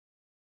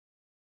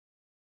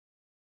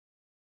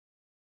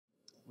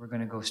we're going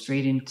to go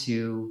straight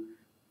into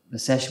the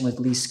session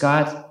with Lee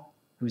Scott,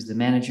 who's the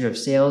Manager of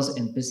Sales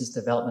and Business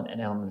Development at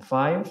Element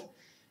 5.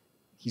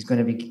 He's going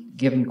to be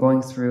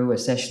going through a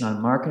session on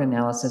market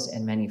analysis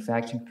and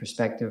manufacturing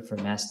perspective for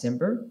mass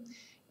timber.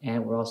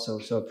 And we're also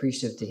so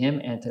appreciative to him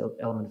and to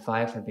Element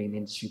 5 for being the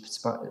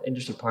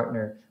industry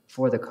partner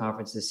for the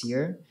conference this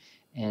year.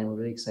 And we're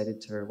really excited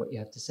to hear what you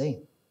have to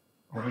say.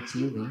 Over to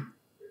you, Lee.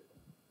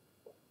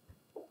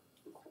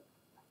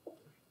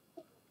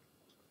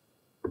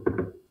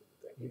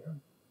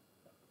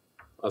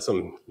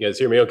 Awesome. You guys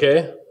hear me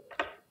okay?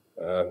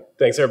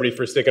 Thanks everybody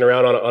for sticking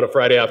around on a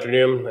Friday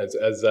afternoon. As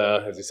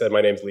you said,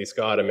 my name's Lee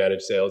Scott. I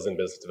manage sales and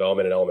business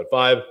development at Element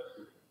 5.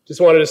 Just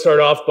wanted to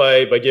start off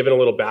by giving a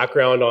little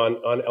background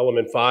on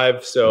Element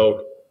 5.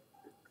 So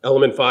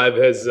Element 5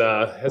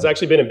 has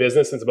actually been in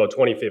business since about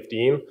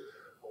 2015.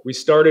 We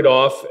started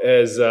off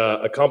as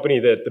a company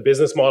that the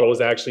business model was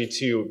actually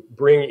to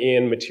bring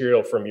in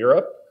material from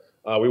Europe.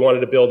 We wanted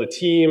to build a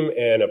team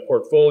and a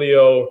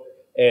portfolio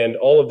and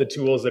all of the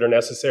tools that are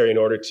necessary in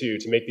order to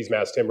make these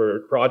mass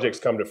timber projects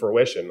come to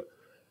fruition.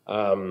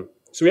 So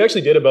we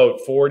actually did about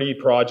 40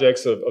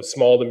 projects of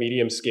small to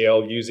medium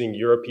scale using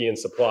European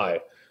supply.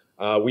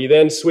 We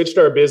then switched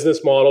our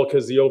business model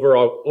because the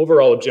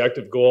overall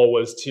objective goal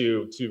was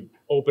to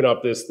open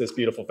up this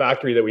beautiful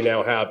factory that we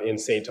now have in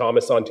St.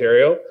 Thomas,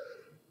 Ontario.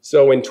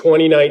 So in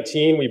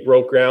 2019, we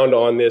broke ground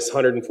on this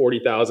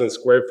 140,000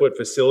 square foot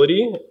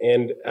facility,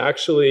 and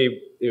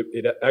actually,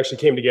 it actually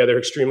came together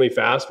extremely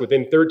fast.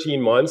 Within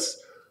 13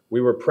 months, we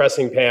were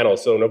pressing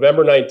panels. So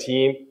November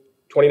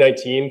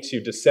 2019 to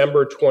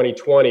December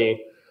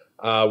 2020,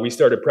 we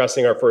started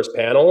pressing our first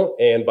panel,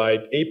 and by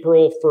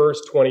April 1st,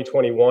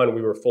 2021,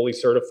 we were fully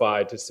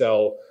certified to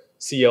sell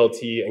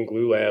CLT and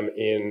glulam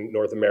in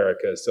North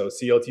America. So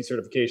CLT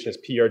certification is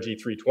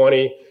PRG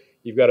 320.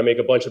 You've got to make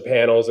a bunch of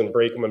panels and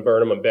break them and burn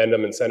them and bend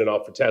them and send it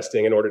off for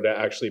testing in order to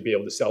actually be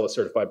able to sell a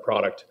certified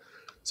product.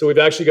 So we've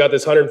actually got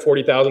this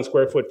 140,000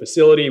 square foot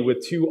facility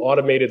with 2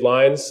 automated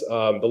lines.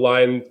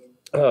 The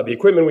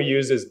equipment we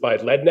use is by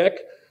Ledneck.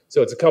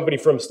 So it's a company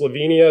from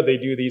Slovenia. They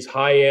do these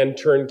high-end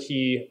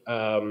turnkey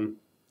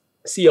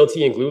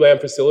CLT and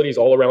glulam facilities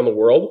all around the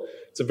world.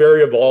 It's a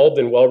very evolved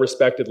and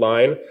well-respected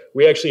line.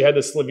 We actually had the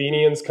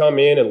Slovenians come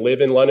in and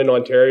live in London,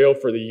 Ontario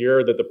for the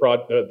year that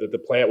the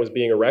plant was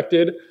being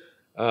erected.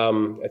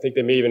 I think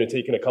they may even have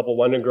taken a couple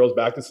London girls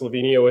back to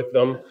Slovenia with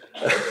them.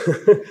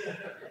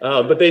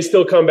 But they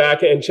still come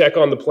back and check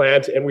on the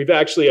plant. And we've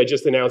actually, I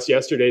just announced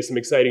yesterday some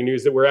exciting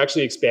news that we're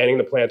actually expanding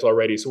the plant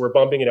already. So we're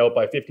bumping it out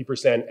by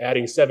 50%,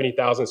 adding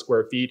 70,000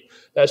 square feet.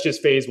 That's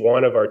just phase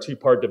 1 of our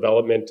 2-part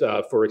development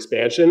for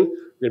expansion.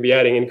 We're going to be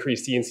adding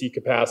increased CNC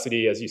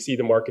capacity. As you see,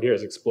 the market here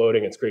is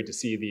exploding. It's great to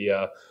see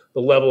the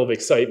level of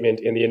excitement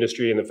in the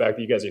industry, and the fact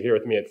that you guys are here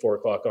with me at 4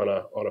 o'clock on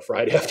a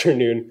Friday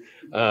afternoon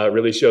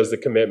really shows the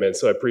commitment.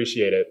 So I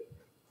appreciate it.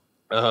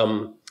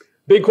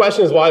 Big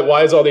question is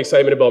why is all the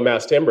excitement about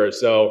mass timber?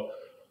 So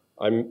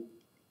I'm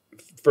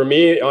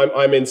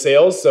in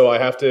sales, so I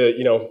have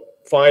to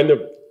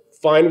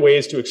find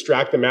ways to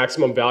extract the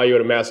maximum value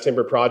out of mass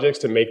timber projects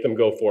to make them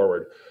go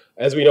forward.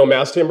 As we know,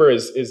 mass timber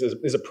is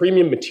a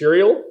premium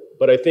material,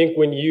 but I think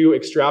when you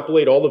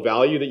extrapolate all the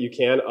value that you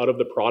can out of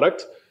the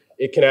product,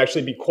 it can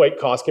actually be quite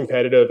cost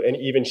competitive and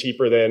even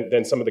cheaper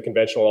than some of the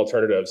conventional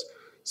alternatives.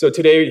 So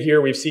today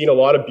here we've seen a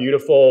lot of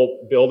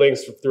beautiful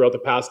buildings throughout the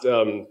past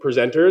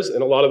presenters,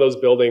 and a lot of those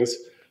buildings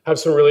have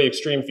some really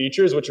extreme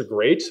features which are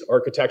great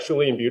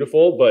architecturally and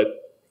beautiful, but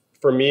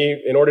for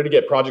me, in order to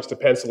get projects to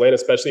pencil in,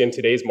 especially in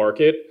today's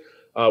market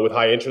with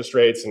high interest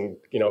rates and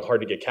hard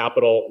to get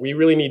capital, we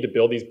really need to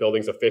build these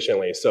buildings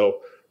efficiently.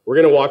 So we're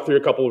going to walk through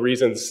a couple of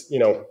reasons,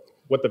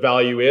 what the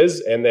value is,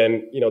 and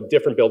then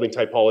different building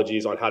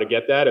typologies on how to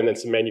get that, and then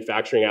some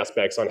manufacturing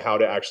aspects on how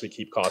to actually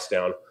keep costs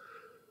down.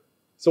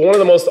 So one of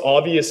the most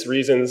obvious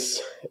reasons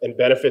and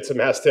benefits of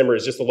mass timber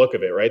is just the look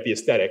of it, right? The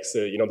aesthetics.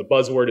 The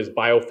buzzword is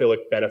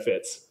biophilic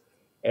benefits.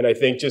 And I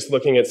think just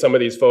looking at some of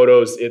these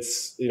photos,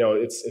 it's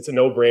a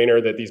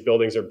no-brainer that these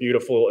buildings are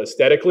beautiful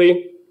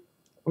aesthetically.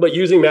 But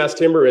using mass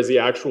timber as the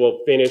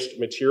actual finished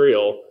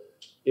material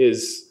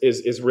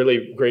is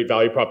really great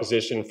value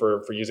proposition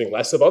for using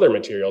less of other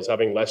materials,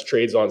 having less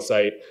trades on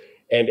site,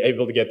 and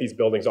able to get these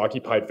buildings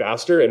occupied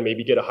faster and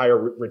maybe get a higher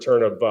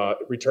return of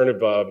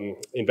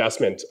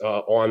investment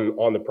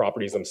on the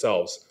properties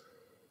themselves.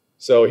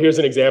 So here's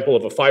an example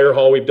of a fire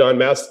hall we've done.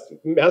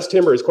 Mass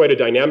timber is quite a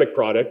dynamic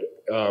product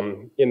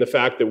in the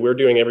fact that we're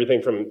doing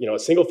everything from a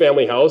single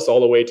family house all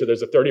the way to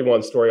there's a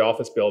 31-story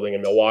office building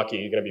in Milwaukee.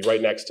 You're going to be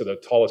right next to the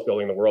tallest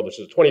building in the world, which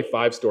is a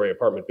 25-story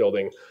apartment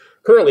building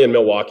currently in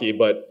Milwaukee,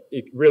 but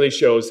it really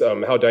shows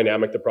how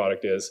dynamic the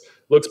product is.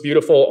 Looks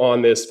beautiful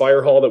on this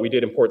fire hall that we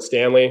did in Port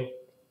Stanley.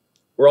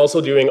 We're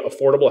also doing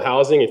affordable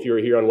housing. If you were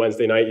here on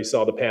Wednesday night, you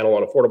saw the panel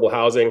on affordable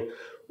housing.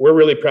 We're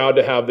really proud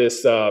to have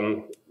this.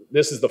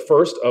 This is the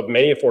first of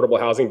many affordable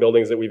housing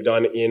buildings that we've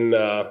done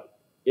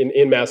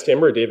in mass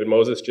timber. David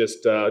Moses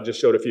just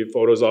showed a few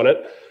photos on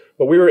it.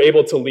 But we were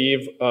able to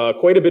leave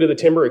quite a bit of the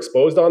timber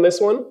exposed on this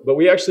one. But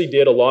we actually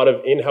did a lot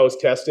of in-house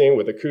testing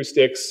with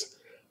acoustics,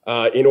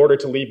 in order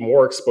to leave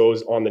more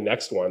exposed on the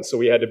next one. So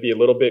we had to be a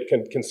little bit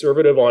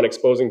conservative on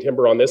exposing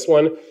timber on this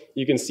one.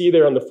 You can see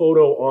there on the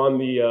photo on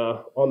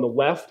the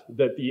left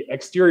that the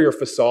exterior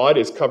facade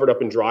is covered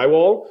up in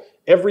drywall.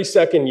 Every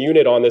second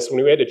unit on this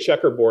one, we had to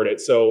checkerboard it.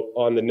 So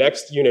on the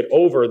next unit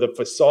over, the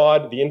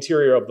facade, the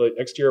interior of the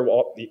exterior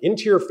wall, the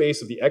interior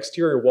face of the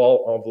exterior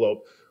wall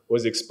envelope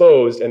was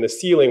exposed and the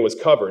ceiling was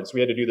covered. So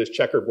we had to do this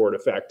checkerboard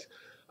effect.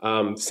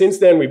 Since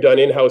then, we've done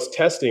in-house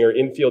testing or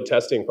in-field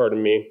testing,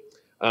 pardon me,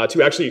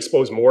 to actually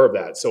expose more of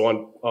that. So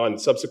on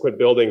subsequent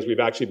buildings, we've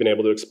actually been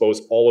able to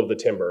expose all of the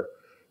timber.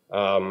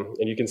 And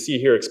you can see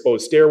here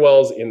exposed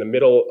stairwells in the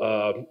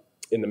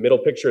middle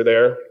picture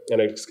there,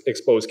 and an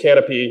exposed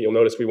canopy. You'll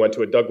notice we went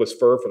to a Douglas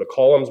fir for the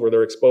columns where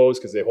they're exposed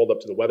because they hold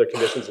up to the weather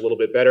conditions a little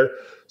bit better.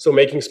 So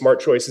making smart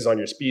choices on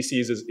your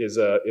species is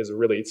a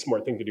really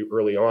smart thing to do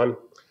early on.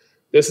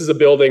 This is a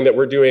building that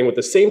we're doing with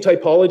the same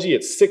typology.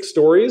 It's 6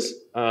 stories.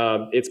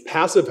 It's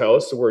passive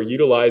house, so we're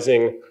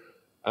utilizing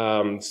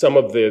some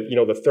of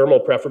the thermal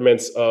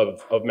preference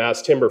of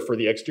mass timber for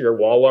the exterior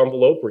wall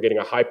envelope. We're getting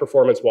a high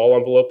performance wall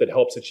envelope that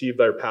helps achieve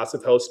their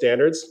passive house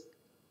standards.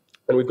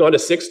 And we've gone to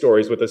 6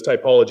 stories with this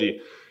typology.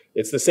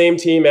 It's the same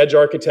team, Edge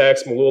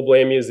Architects, Malul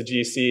Blamey is the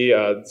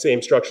GC,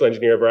 same structural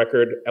engineer of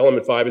record.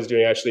 Element 5 is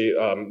doing actually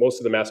most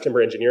of the mass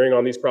timber engineering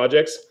on these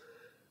projects.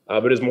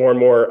 But as more and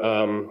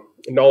more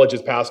knowledge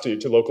is passed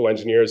to local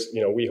engineers,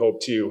 we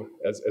hope to,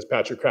 as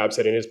Patrick Crabb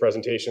said in his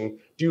presentation,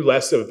 do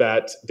less of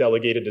that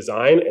delegated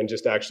design and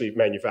just actually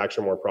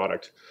manufacture more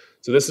product.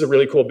 So this is a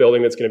really cool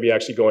building that's going to be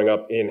actually going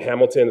up in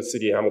Hamilton, the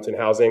City of Hamilton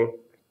Housing,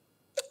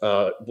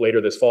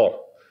 later this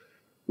fall.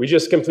 We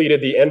just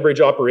completed the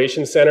Enbridge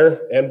Operations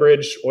Center.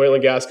 Enbridge, oil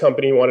and gas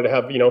company, wanted to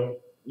have,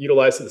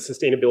 utilize the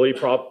sustainability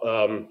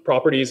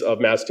properties of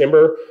mass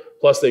timber.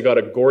 Plus they got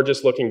a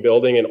gorgeous looking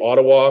building in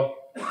Ottawa.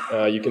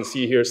 You can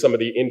see here some of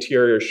the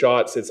interior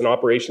shots. It's an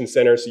operations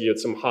center, so you had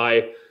some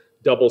high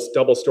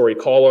double-story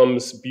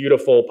columns,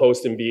 beautiful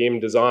post and beam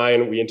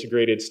design. We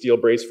integrated steel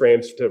brace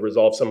frames to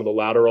resolve some of the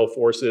lateral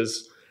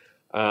forces.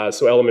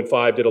 So Element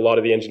 5 did a lot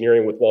of the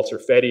engineering with Walter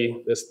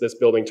Fetty. This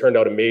building turned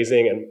out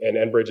amazing, and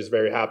Enbridge is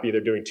very happy.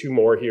 They're doing 2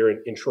 more here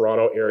in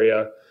Toronto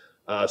area,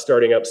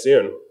 starting up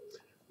soon.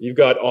 You've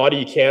got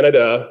Audi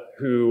Canada,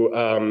 who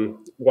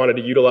wanted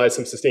to utilize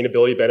some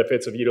sustainability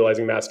benefits of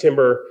utilizing mass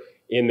timber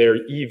in their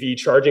EV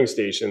charging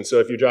station. So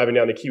if you're driving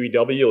down the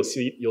QEW,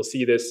 you'll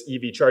see this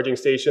EV charging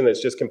station that's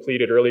just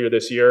completed earlier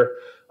this year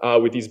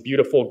with these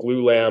beautiful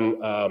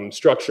glulam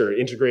structure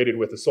integrated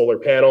with the solar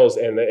panels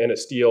and a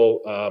steel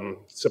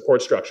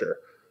support structure.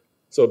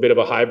 So a bit of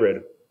a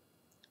hybrid.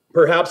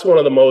 Perhaps one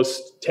of the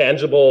most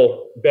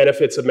tangible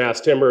benefits of mass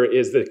timber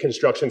is the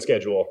construction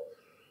schedule.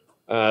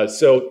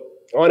 So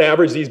on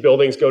average, these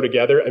buildings go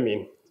together.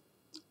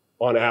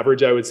 On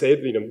average, I would say,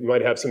 we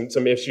might have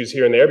some issues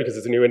here and there because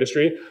it's a new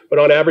industry, but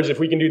on average, if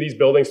we can do these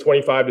buildings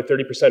 25 to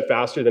 30%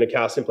 faster than a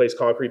cast-in-place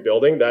concrete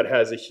building, that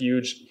has a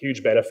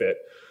huge benefit.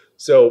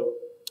 So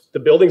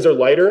the buildings are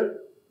lighter,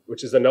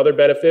 which is another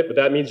benefit, but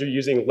that means you're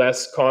using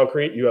less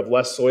concrete, you have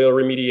less soil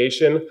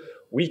remediation.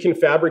 We can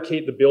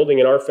fabricate the building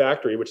in our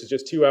factory, which is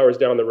just 2 hours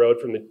down the road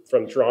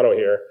from Toronto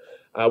here.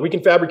 We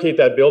can fabricate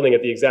that building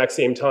at the exact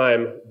same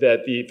time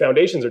that the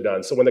foundations are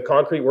done. So when the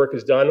concrete work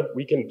is done,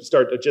 we can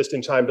start a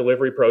just-in-time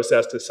delivery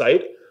process to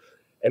site.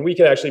 And we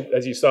can actually,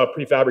 as you saw,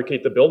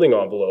 prefabricate the building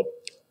envelope.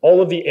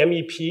 All of the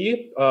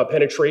MEP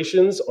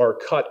penetrations are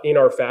cut in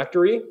our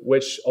factory,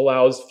 which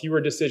allows fewer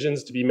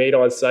decisions to be made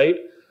on site,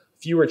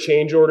 fewer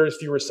change orders,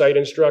 fewer site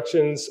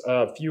instructions,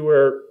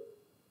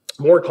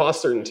 more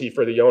cost certainty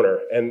for the owner.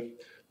 And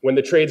when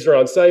the trades are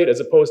on site, as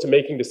opposed to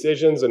making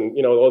decisions and,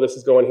 oh, this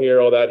is going here,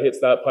 oh, that hits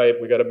that pipe,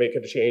 we got to make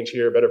a change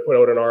here, better put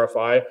out an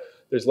RFI.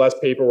 There's less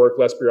paperwork,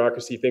 less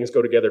bureaucracy, things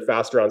go together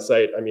faster on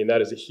site.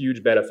 That is a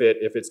huge benefit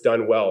if it's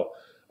done well.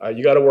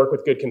 You got to work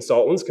with good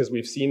consultants because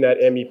we've seen that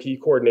MEP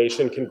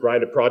coordination can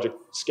grind a project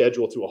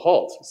schedule to a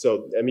halt.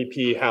 So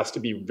MEP has to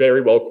be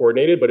very well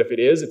coordinated, but if it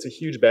is, it's a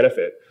huge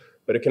benefit.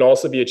 But it can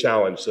also be a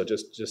challenge, so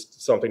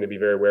just something to be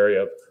very wary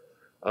of.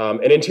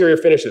 And interior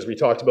finishes, we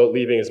talked about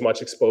leaving as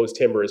much exposed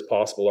timber as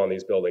possible on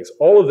these buildings.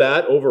 All of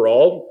that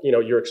overall,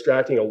 you're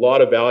extracting a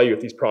lot of value if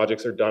these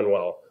projects are done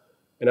well.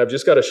 And I've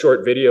just got a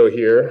short video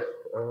here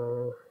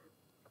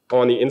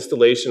on the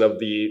installation of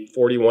the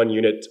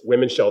 41-unit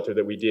women's shelter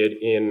that we did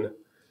in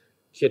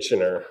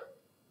Kitchener.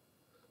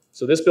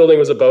 So this building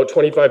was about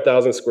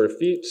 25,000 square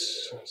feet.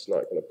 It's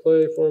not going to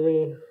play for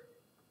me.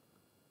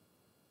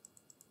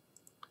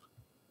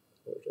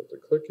 I have to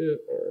click it.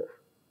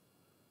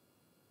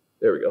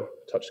 There we go,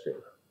 touchscreen.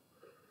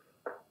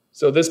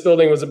 So this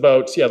building was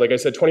about, like I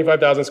said,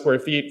 25,000 square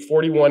feet,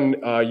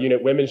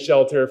 41-unit women's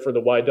shelter for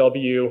the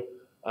YWCA.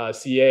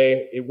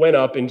 It went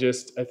up in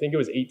just, I think it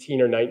was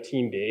 18 or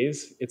 19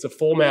 days. It's a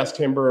full mass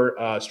timber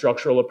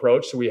structural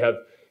approach. So we have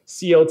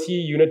CLT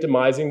unit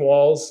demising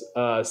walls,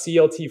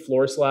 CLT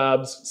floor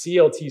slabs,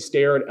 CLT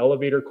stair and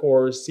elevator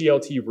cores,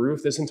 CLT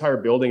roof. This entire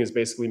building is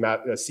basically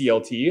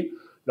CLT.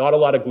 Not a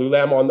lot of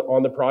glulam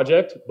on the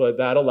project, but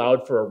that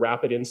allowed for a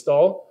rapid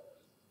install.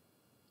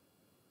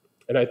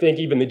 And I think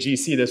even the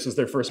GC, this was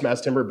their first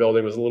mass timber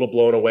building, was a little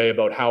blown away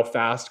about how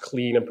fast,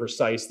 clean, and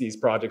precise these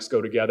projects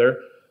go together.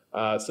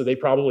 So they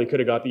probably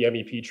could have got the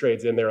MEP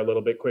trades in there a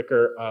little bit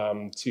quicker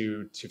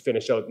to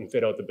finish out and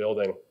fit out the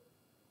building.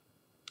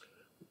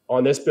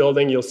 On this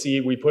building, you'll see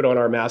we put on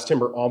our mass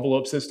timber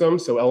envelope system.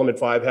 So Element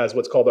 5 has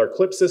what's called our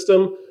clip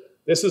system.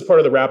 This is part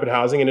of the Rapid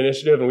Housing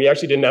Initiative, and we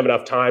actually didn't have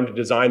enough time to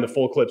design the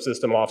full clip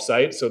system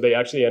off-site, so they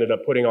actually ended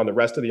up putting on the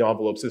rest of the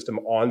envelope system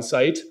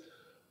on-site.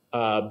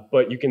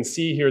 But you can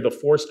see here the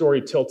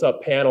 4-story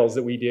tilt-up panels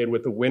that we did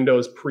with the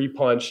windows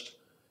pre-punched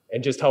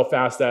and just how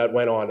fast that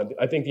went on.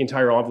 I think the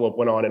entire envelope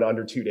went on in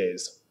under 2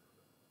 days.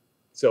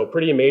 So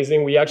pretty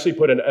amazing. We actually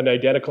put an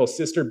identical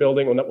sister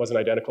building. Well, that wasn't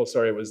identical,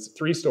 sorry. It was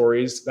 3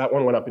 stories. That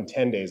one went up in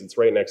 10 days. It's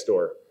right next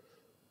door.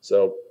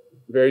 So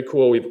very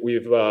cool.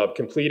 We've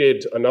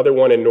completed another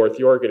one in North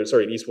York, at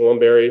East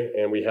Willenbury,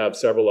 and we have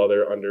several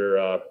other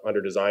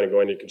under design and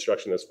going into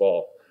construction this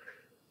fall.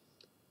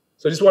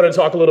 So I just wanted to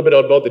talk a little bit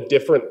about the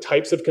different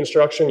types of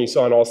construction. You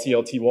saw an all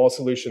CLT wall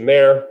solution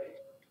there.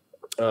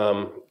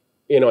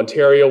 In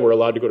Ontario, we're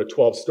allowed to go to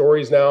 12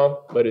 stories now,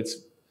 but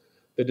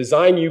the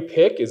design you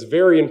pick is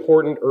very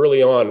important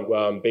early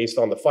on based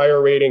on the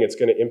fire rating. It's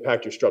going to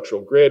impact your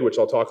structural grid, which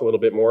I'll talk a little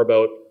bit more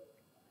about.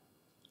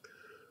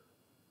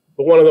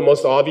 But one of the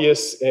most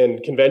obvious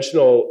and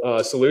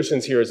conventional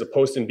solutions here is a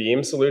post and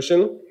beam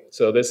solution.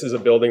 So this is a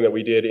building that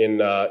we did in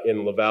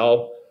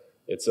Laval.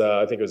 It's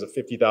I think it was a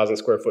 50,000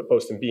 square foot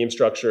post and beam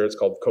structure. It's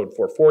called Code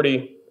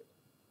 440.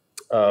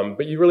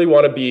 But you really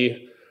want to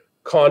be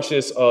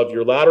conscious of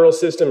your lateral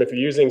system. If you're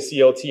using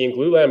CLT and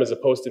glulam as a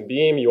post and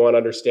beam, you want to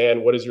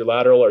understand what is your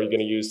lateral. Are you going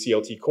to use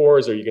CLT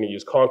cores? Are you going to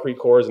use concrete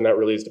cores? And that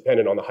really is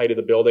dependent on the height of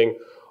the building.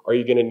 Are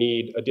you going to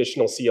need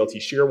additional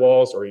CLT shear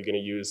walls? Or are you going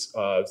to use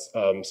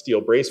steel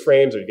brace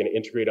frames? Are you going to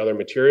integrate other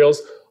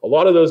materials? A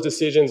lot of those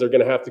decisions are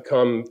going to have to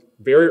come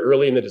very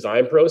early in the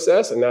design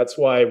process. And that's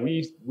why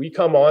we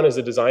come on as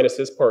a design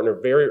assist partner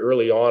very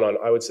early on,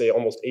 I would say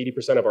almost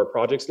 80% of our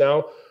projects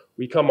now.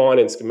 We come on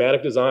in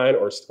schematic design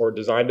or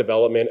design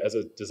development as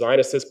a design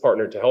assist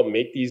partner to help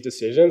make these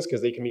decisions,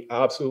 because they can be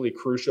absolutely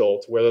crucial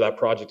to whether that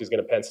project is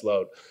going to pencil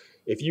out.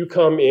 If you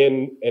come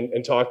in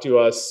and talk to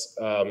us,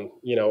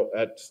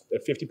 at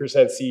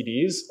 50%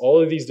 CDs,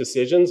 all of these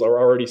decisions are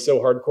already so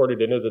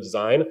hard-coded into the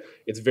design,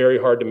 it's very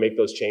hard to make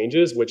those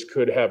changes, which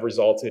could have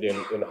resulted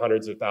in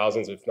hundreds of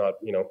thousands, if not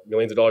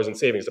millions of dollars in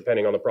savings,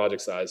 depending on the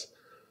project size.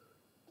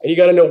 And you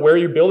got to know where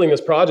you're building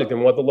this project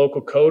and what the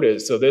local code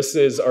is. So this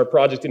is our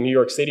project in New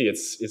York City.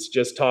 It's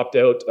just topped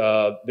out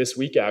this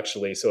week,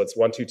 actually. So it's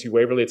 122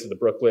 Waverly. It's at the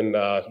Brooklyn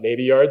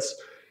Navy Yards.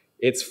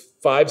 It's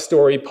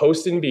 5-story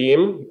post and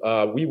beam.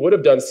 We would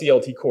have done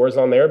CLT cores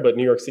on there, but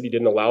New York City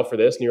didn't allow for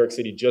this. New York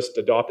City just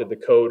adopted the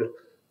code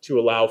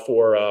to allow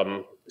for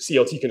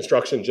CLT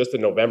construction just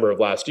in November of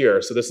last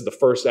year. So this is the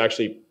first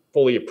actually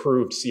fully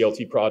approved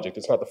CLT project.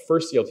 It's not the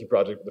first CLT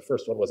project, but the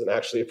first one wasn't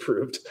actually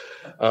approved.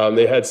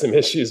 They had some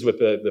issues with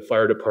the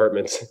fire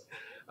department.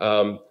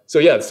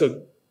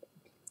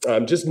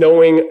 Just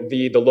knowing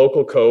the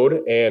local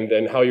code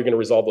and how you're going to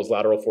resolve those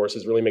lateral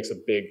forces really makes a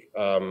big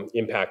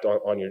impact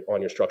on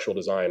your structural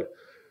design.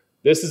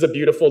 This is a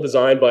beautiful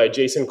design by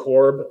Jason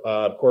Korb,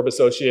 Korb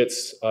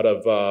Associates out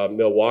of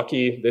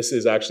Milwaukee. This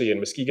is actually in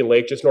Muskegon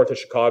Lake, just north of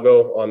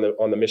Chicago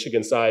on the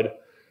Michigan side.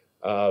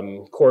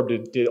 Korb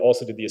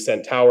also did the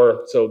Ascent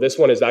Tower. So this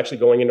one is actually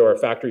going into our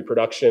factory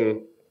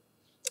production,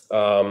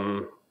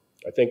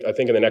 I think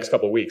in the next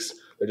couple of weeks.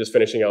 They're just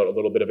finishing out a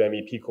little bit of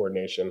MEP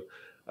coordination,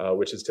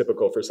 which is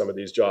typical for some of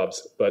these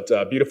jobs. But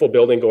beautiful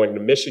building going to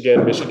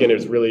Michigan. Michigan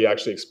is really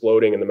actually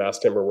exploding in the mass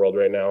timber world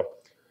right now.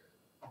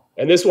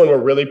 And this one we're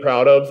really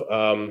proud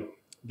of.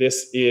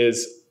 This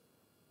is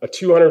a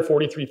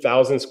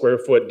 243,000 square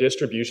foot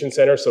distribution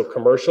center, so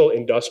commercial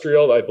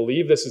industrial. I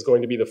believe this is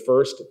going to be the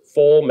first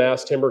full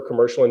mass timber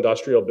commercial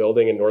industrial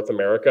building in North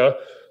America.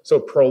 So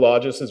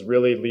Prologis is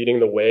really leading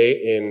the way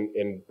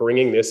in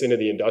bringing this into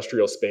the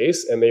industrial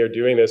space, and they are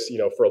doing this,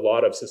 for a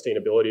lot of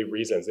sustainability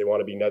reasons. They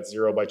want to be net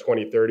zero by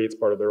 2030. It's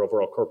part of their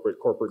overall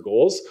corporate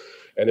goals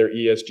and their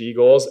ESG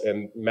goals,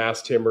 and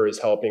mass timber is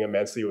helping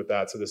immensely with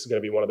that. So this is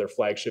going to be one of their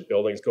flagship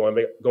buildings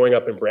going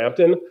up in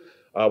Brampton.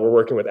 We're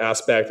working with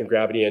Aspect and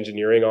Gravity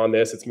Engineering on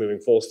this. It's moving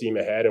full steam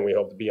ahead, and we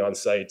hope to be on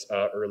site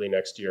early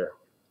next year.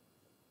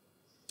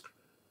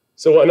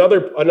 So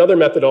another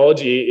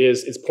methodology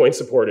is point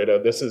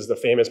supported. This is the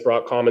famous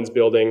Brock Commons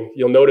building.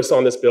 You'll notice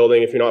on this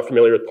building, if you're not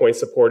familiar with point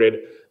supported,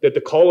 that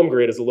the column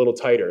grid is a little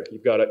tighter.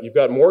 You've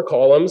got more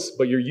columns,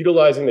 but you're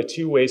utilizing the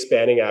two-way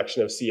spanning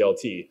action of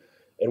CLT.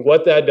 And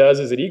what that does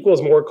is it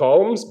equals more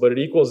columns, but it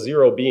equals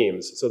 0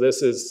 beams. So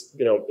this is,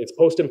 it's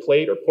post and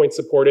plate or point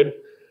supported.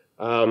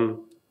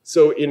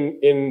 So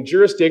in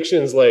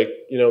jurisdictions like,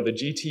 the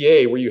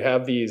GTA, where you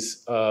have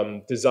these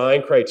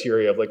design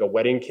criteria of like a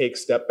wedding cake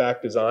step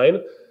back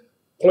design,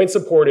 point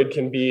supported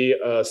can be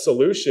a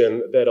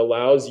solution that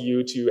allows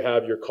you to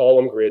have your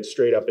column grid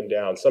straight up and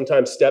down.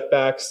 Sometimes step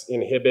backs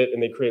inhibit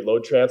and they create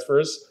load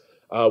transfers.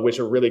 which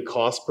are really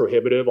cost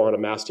prohibitive on a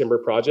mass timber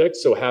project.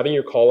 So having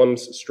your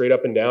columns straight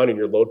up and down and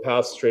your load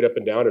paths straight up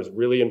and down is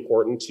really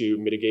important to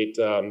mitigate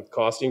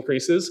cost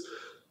increases.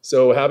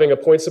 So having a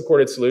point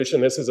supported solution,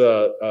 this is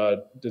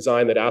a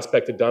design that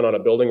Aspect had done on a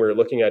building we were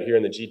looking at here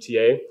in the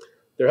GTA.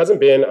 There hasn't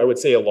been, I would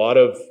say, a lot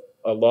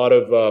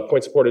of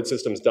point supported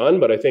systems done,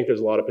 but I think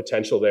there's a lot of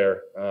potential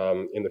there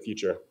in the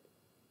future.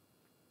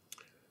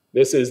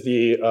 This is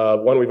the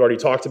one we've already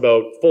talked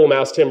about, full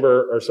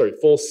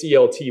full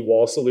CLT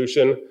wall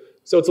solution.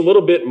 So it's a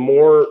little bit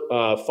more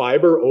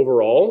fiber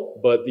overall,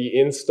 but the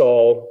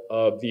install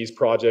of these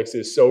projects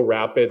is so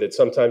rapid that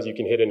sometimes you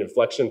can hit an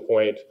inflection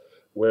point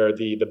where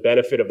the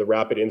benefit of the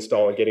rapid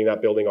install and getting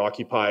that building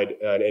occupied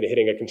and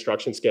hitting a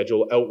construction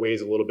schedule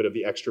outweighs a little bit of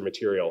the extra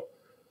material.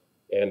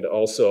 And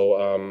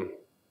also,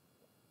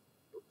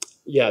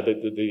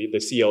 the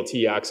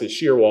CLT acts as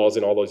shear walls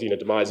and all those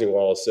unit demising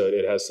walls, so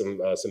it has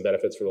some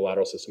benefits for the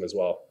lateral system as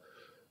well.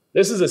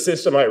 This is a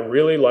system I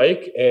really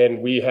like,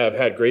 and we have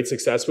had great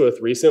success with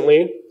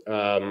recently.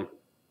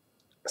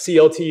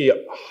 CLT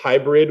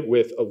hybrid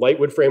with light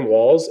wood frame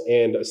walls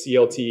and a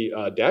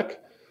CLT deck.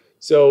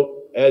 So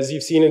as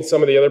you've seen in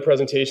some of the other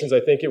presentations, I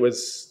think it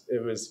was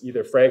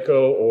either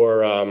Franco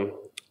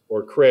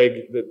or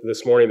Craig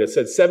this morning that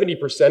said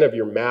 70% of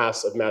your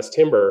mass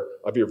timber,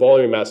 of your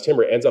volume of mass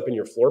timber ends up in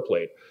your floor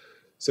plate.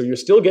 So you're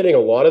still getting a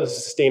lot of the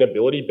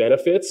sustainability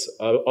benefits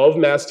of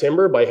mass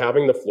timber by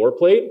having the floor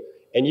plate,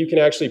 and you can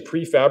actually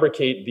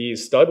prefabricate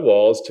these stud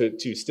walls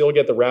to still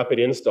get the rapid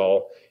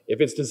install. If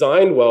it's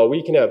designed well,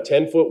 we can have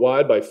 10 foot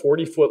wide by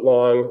 40 foot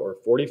long or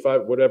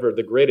 45, whatever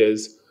the grid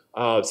is,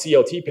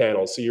 CLT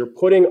panels. So you're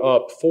putting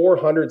up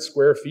 400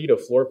 square feet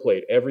of floor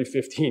plate every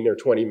 15 or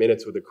 20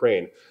 minutes with a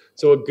crane.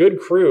 So a good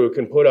crew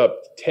can put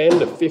up 10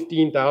 to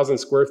 15,000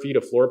 square feet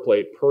of floor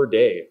plate per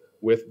day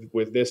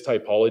with this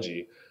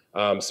typology.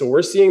 So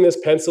we're seeing this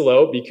pencil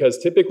out because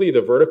typically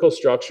the vertical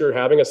structure,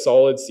 having a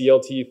solid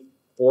CLT,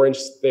 4-inch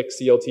thick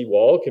CLT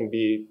wall can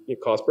be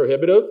cost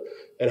prohibitive,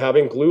 and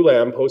having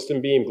glulam, post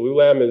and beam,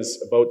 glulam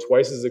is about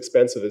twice as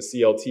expensive as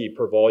CLT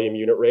per volume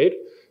unit rate.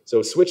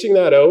 So switching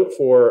that out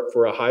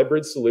for a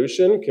hybrid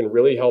solution can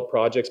really help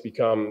projects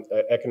become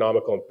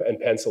economical and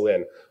pencil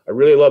in. I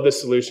really love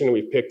this solution.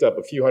 We've picked up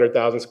a few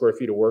 100,000 square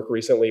feet of work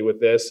recently with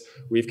this.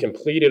 We've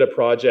completed a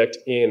project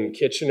in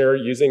Kitchener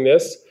using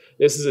this.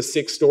 This is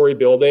a 6-story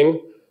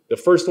building. The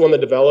first one the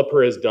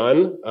developer has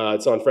done,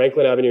 it's on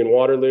Franklin Avenue in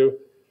Waterloo.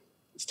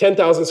 It's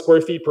 10,000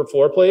 square feet per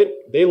floor plate.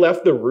 They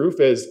left the roof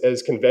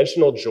as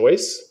conventional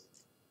joists.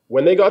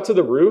 When they got to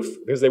the roof,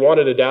 because they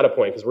wanted a data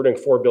point, because we're doing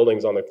 4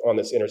 buildings on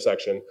this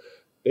intersection,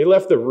 they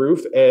left the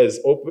roof as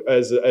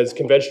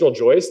conventional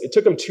joists. It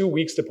took them 2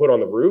 weeks to put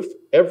on the roof.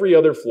 Every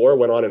other floor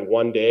went on in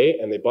 1 day,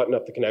 and they buttoned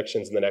up the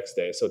connections in the next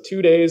day. So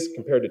 2 days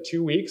compared to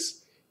 2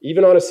 weeks,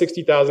 even on a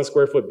 60,000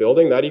 square foot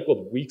building, that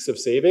equaled weeks of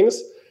savings.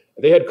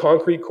 They had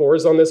concrete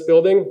cores on this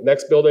building.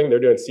 Next building, they're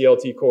doing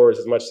CLT cores,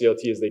 as much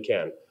CLT as they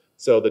can.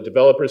 So the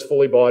developer's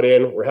fully bought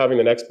in. We're having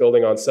the next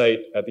building on site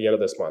at the end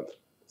of this month.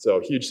 So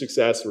huge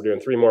success. We're doing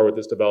 3 more with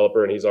this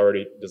developer, and he's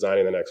already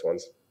designing the next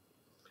ones.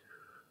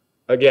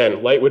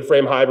 Again, light wood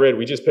frame hybrid.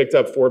 We just picked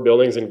up 4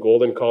 buildings in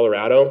Golden,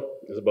 Colorado.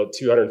 It's about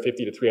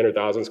 250 to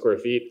 300,000 square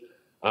feet.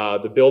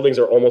 The buildings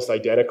are almost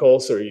identical,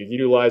 so you're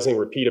utilizing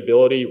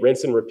repeatability,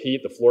 rinse and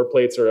repeat. The floor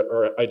plates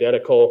are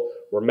identical.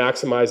 We're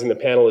maximizing the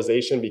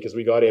panelization because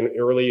we got in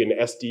early in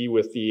SD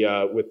with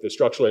the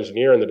structural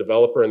engineer and the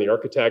developer and the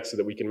architect so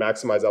that we can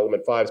maximize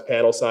Element 5's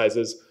panel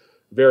sizes.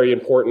 Very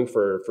important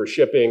for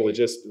shipping,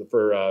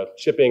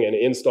 shipping and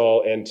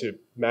install, and to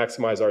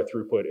maximize our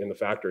throughput in the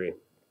factory.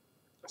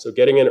 So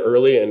getting in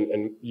early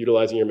and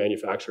utilizing your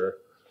manufacturer.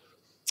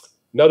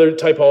 Another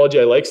typology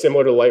I like,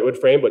 similar to light wood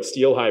frame, but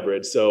steel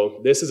hybrid. So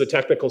this is a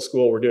technical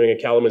school we're doing in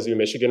Kalamazoo,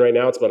 Michigan right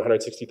now. It's about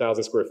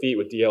 160,000 square feet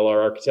with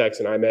DLR Architects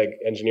and IMEG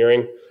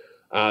Engineering.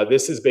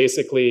 This is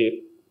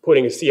basically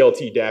putting a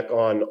CLT deck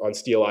on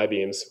steel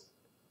I-beams.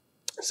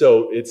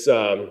 So it's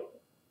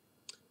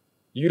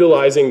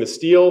utilizing the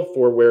steel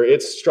for where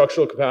its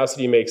structural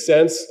capacity makes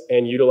sense,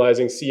 and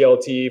utilizing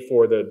CLT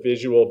for the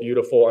visual,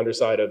 beautiful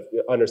underside of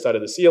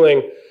the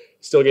ceiling,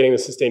 still getting the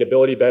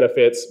sustainability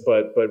benefits,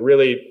 but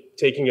really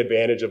taking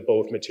advantage of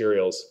both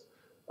materials.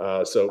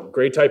 So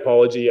great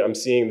typology. I'm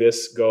seeing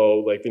this go,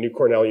 like the new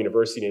Cornell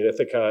University in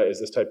Ithaca is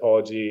this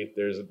typology.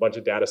 There's a bunch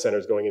of data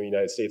centers going in the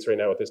United States right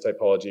now with this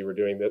typology. We're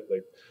doing that.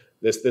 Like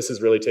this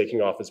is really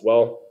taking off as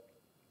well.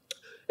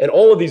 And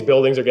all of these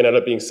buildings are going to end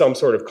up being some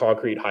sort of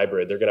concrete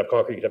hybrid. They're going to have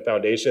concrete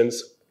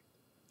foundations.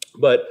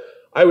 But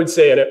I would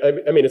say,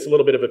 and I mean, it's a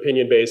little bit of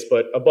opinion-based,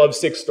 but above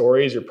 6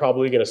 stories, you're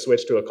probably going to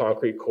switch to a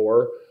concrete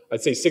core.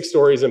 I'd say 6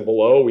 stories and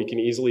below, we can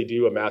easily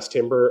do a mass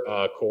timber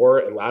core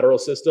and lateral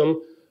system,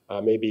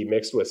 maybe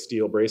mixed with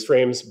steel brace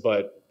frames.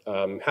 But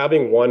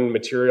having one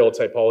material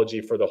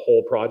typology for the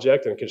whole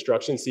project and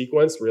construction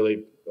sequence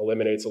really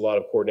eliminates a lot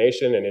of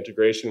coordination and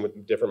integration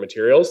with different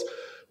materials.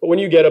 But when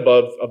you get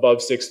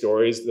above 6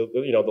 stories,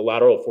 the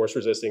lateral force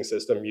resisting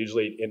system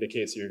usually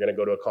indicates you're going to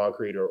go to a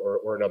concrete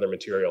or another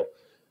material,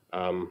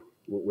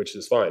 which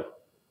is fine.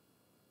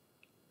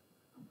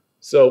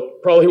 So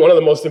probably one of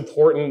the most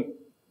important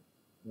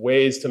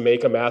ways to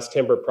make a mass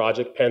timber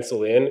project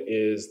pencil in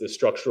is the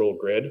structural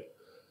grid.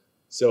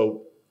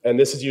 So, and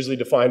this is usually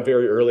defined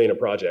very early in a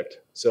project.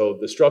 So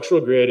the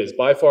structural grid is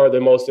by far the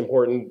most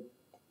important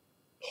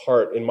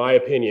part, in my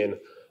opinion,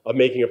 of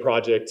making a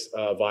project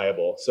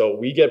viable. So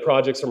we get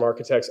projects from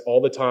architects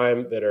all the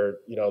time that are,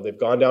 they've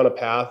gone down a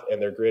path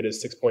and their grid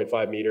is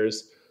 6.5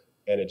 meters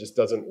and it just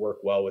doesn't work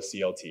well with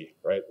CLT,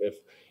 right?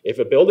 If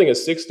a building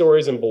is 6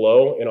 stories and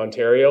below in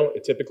Ontario,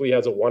 it typically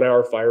has a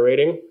 1-hour fire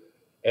rating,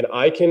 and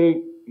I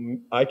can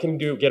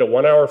get a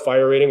 1-hour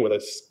fire rating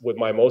with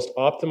my most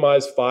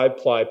optimized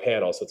 5-ply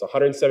panel. So it's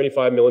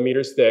 175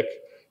 millimeters thick.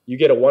 You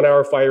get a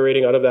 1-hour fire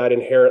rating out of that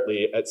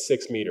inherently at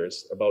 6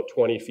 meters, about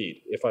 20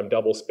 feet, if I'm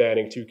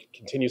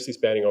continuously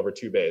spanning over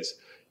 2 bays.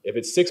 If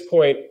it's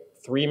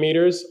 6.3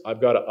 meters,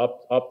 I've got to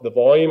up the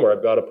volume, or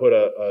I've got to put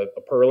a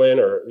purlin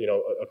or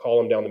a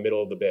column down the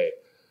middle of the bay.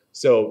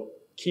 So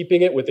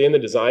keeping it within the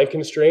design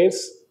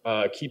constraints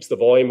keeps the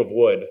volume of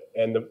wood.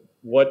 And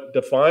what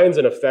defines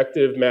an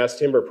effective mass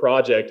timber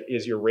project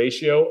is your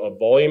ratio of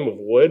volume of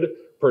wood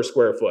per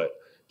square foot.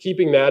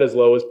 Keeping that as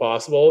low as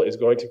possible is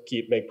going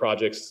to make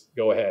projects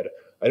go ahead.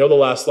 I know the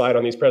last slide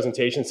on these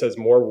presentations says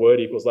more wood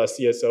equals less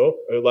CSO,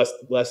 or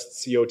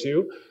less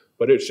CO2,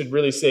 but it should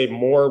really say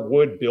more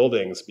wood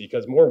buildings,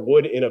 because more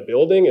wood in a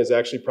building is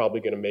actually probably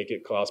going to make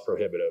it cost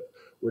prohibitive.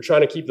 We're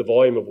trying to keep the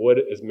volume of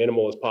wood as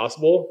minimal as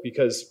possible,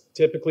 because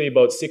typically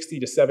about 60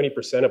 to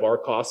 70% of our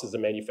cost as a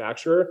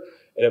manufacturer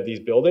and of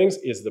these buildings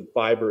is the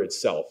fiber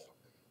itself.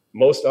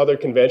 Most other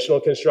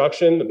conventional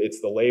construction, it's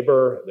the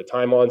labor, the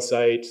time on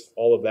site,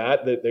 all of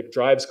that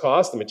drives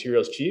cost. The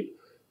material is cheap.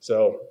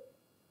 So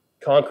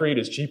concrete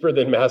is cheaper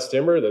than mass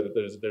timber.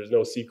 There's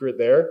no secret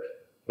there.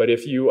 But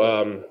if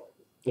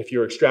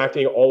you're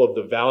extracting all of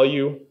the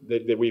value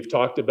that we've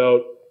talked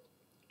about,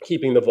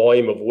 keeping the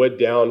volume of wood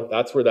down,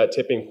 that's where that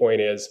tipping point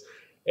is.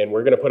 And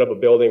we're going to put up a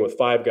building with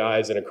 5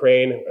 guys and a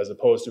crane, as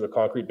opposed to a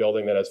concrete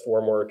building that has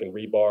formwork and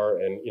rebar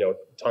and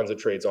tons of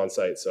trades on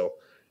site. So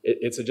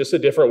it's just a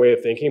different way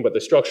of thinking. But the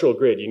structural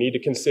grid, you need to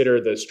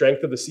consider the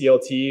strength of the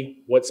CLT,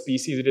 what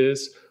species it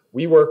is.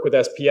 We work with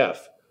SPF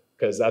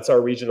because that's our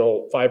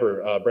regional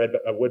fiber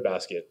wood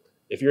basket.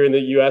 If you're in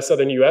the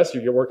southern US,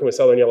 you're working with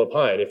southern yellow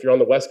pine. If you're on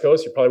the West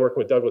Coast, you're probably working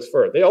with Douglas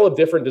fir. They all have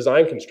different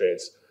design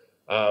constraints.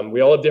 We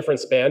all have different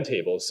span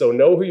tables. So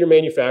know who your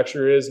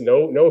manufacturer is,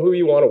 know who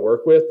you want to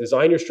work with,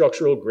 design your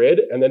structural grid,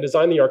 and then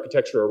design the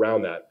architecture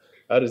around that.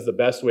 That is the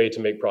best way to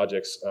make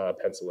projects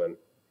pencil in.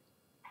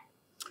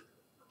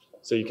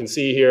 So you can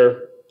see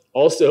here,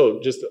 also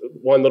just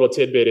one little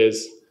tidbit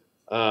is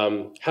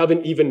have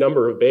an even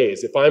number of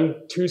bays. If I'm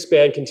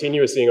 2-span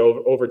continuousing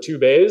over 2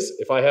 bays,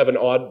 if I have an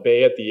odd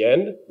bay at the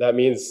end, that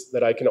means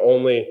that I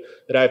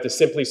have to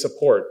simply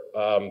support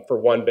for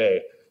 1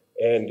 bay.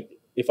 And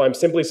if I'm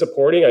simply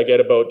supporting, I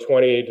get about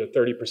 20 to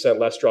 30%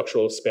 less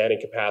structural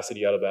spanning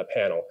capacity out of that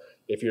panel.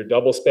 If you're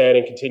double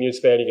spanning, continuous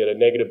span, you get a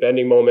negative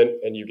bending moment,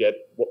 and you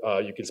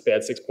can span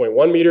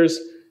 6.1 meters.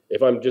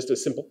 If I'm just a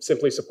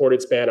simply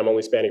supported span, I'm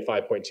only spanning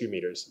 5.2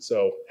 meters.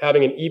 So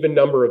having an even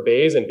number of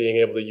bays and being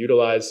able to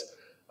utilize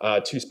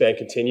 2-span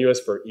continuous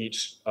for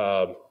each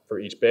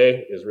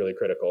bay is really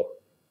critical.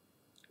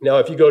 Now,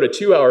 if you go to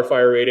 2-hour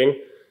fire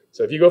rating,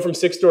 so if you go from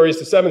 6 stories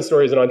to 7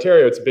 stories in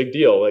Ontario, it's a big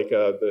deal. Like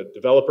the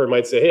developer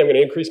might say, hey, I'm going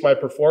to increase my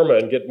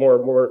performa and get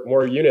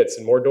more units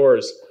and more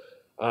doors.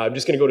 I'm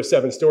just going to go to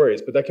 7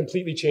 stories, but that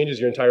completely changes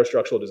your entire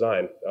structural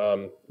design.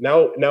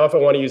 Now if I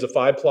want to use a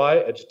 5-ply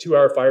at a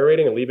 2-hour fire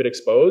rating and leave it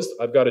exposed,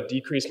 I've got to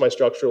decrease my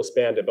structural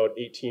span to about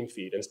 18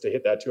 feet and to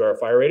hit that 2-hour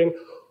fire rating,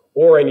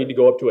 or I need to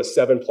go up to a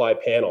 7-ply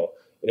panel.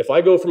 And if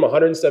I go from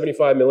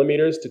 175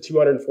 millimeters to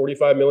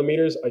 245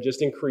 millimeters, I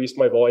just increased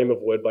my volume of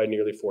wood by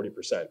nearly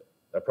 40%.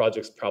 That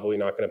project's probably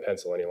not going to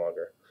pencil any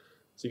longer.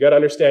 So you got to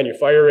understand your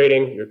fire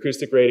rating, your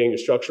acoustic rating, your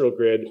structural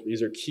grid.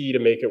 These are key to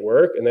make it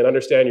work, and then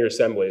understand your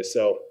assemblies.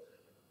 So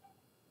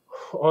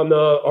on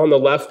the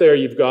left there,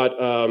 you've got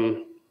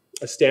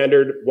a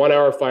standard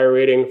 1-hour fire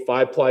rating,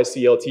 5-ply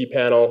CLT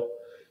panel.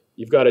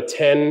 You've got a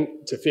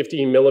 10 to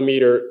 15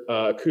 millimeter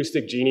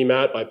acoustic Genie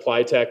mat by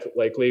Plytech.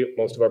 Likely,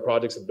 most of our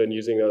projects have been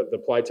using the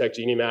Plytech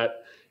Genie mat.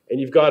 And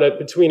you've got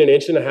between 1.5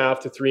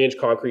 inch to 3 inch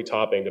concrete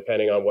topping,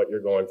 depending on what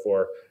you're going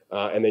for,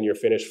 and then your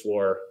finished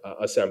floor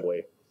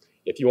assembly.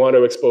 If you want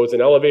to expose an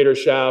elevator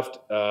shaft,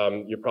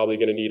 you're probably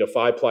going to need a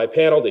 5-ply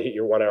panel to hit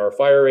your 1-hour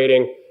fire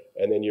rating,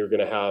 and then you're going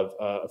to have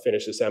a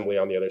finished assembly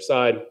on the other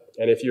side.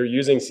 And if you're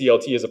using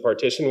CLT as a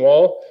partition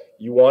wall,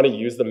 you want to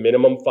use the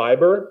minimum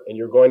fiber, and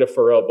you're going to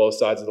furrow out both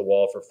sides of the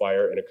wall for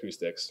fire and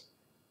acoustics.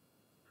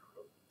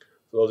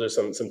 So those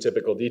are some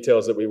typical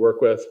details that we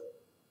work with.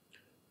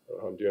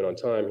 I'm doing on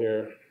time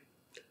here.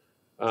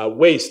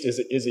 Waste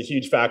is a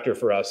huge factor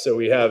for us. So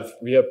we have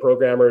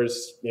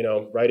programmers,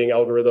 writing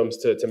algorithms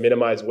to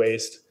minimize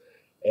waste.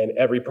 And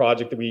every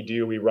project that we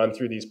do, we run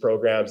through these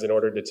programs in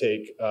order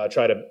to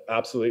try to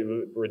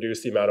absolutely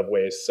reduce the amount of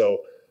waste. So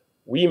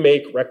we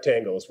make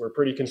rectangles. We're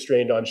pretty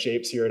constrained on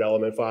shapes here at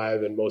Element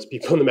 5, and most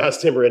people in the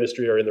mass timber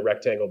industry are in the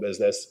rectangle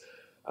business.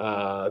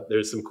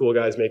 There's some cool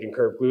guys making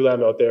curved glue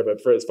lam out there,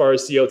 but as far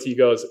as CLT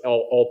goes,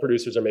 all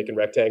producers are making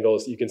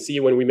rectangles. You can see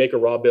when we make a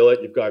raw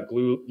billet, you've got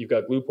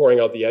glue pouring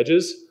out the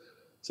edges.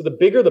 So the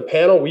bigger the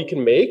panel we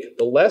can make,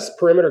 the less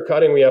perimeter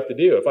cutting we have to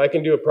do. If I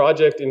can do a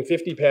project in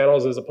 50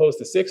 panels as opposed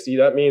to 60,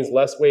 that means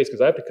less waste because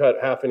I have to cut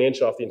half an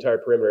inch off the entire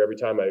perimeter every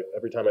time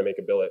I make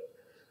a billet.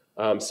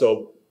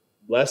 So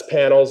less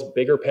panels,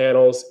 bigger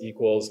panels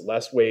equals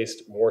less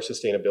waste, more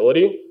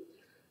sustainability.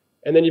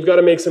 And then you've got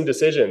to make some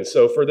decisions.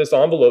 So for this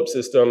envelope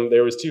system,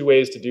 there was 2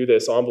 ways to do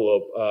this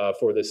envelope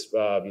for this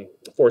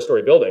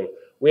 4-story building.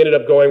 We ended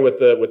up going with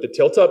the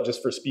tilt up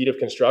just for speed of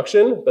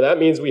construction, but that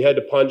means we had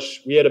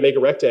to make a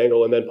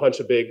rectangle and then punch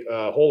a big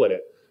hole in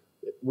it.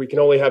 We can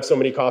only have so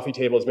many coffee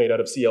tables made out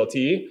of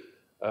CLT.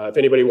 If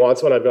anybody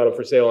wants one, I've got them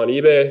for sale on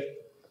eBay.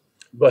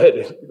 But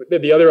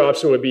the other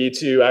option would be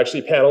to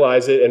actually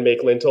panelize it and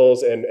make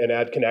lintels and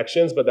add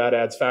connections, but that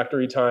adds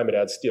factory time, it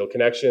adds steel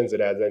connections,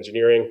 it adds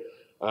engineering.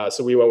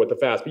 So we went with the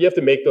fast, but you have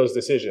to make those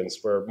decisions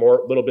for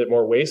a little bit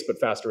more waste, but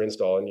faster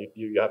install, and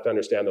you have to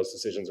understand those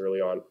decisions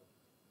early on.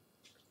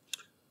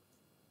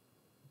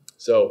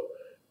 So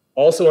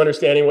also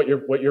understanding what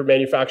your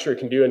manufacturer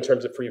can do in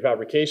terms of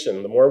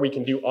prefabrication. The more we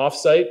can do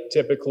offsite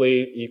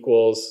typically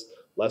equals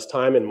less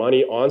time and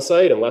money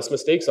on-site and less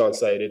mistakes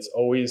on-site. It's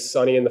always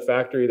sunny in the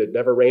factory. It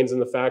never rains in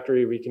the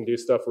factory. We can do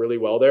stuff really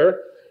well there.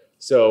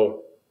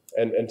 So,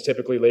 and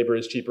typically labor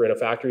is cheaper in a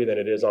factory than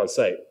it is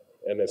on-site,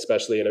 and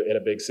especially in a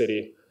big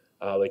city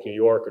like New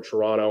York or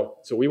Toronto.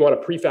 So we want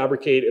to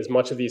prefabricate as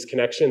much of these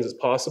connections as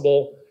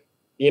possible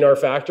in our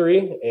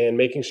factory and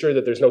making sure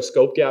that there's no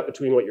scope gap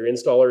between what your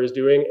installer is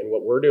doing and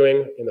what we're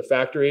doing in the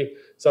factory.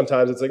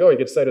 Sometimes it's like, oh, you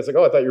get to site, it's like,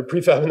 oh, I thought you were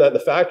prefabbing that in the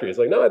factory. It's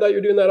like, no, I thought you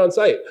were doing that on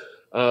site.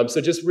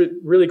 So just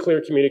really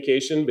clear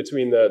communication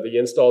between the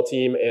install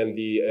team and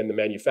the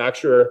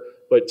manufacturer,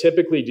 but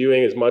typically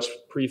doing as much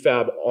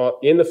prefab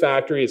in the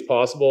factory as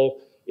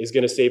possible is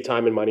going to save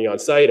time and money on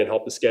site and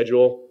help the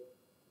schedule.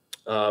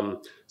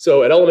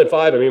 So at Element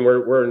 5, I mean,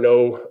 we're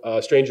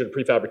no stranger to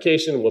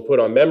prefabrication. We'll put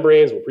on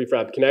membranes, we'll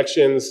prefab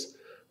connections.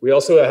 We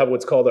also have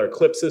what's called our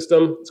CLIP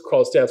system.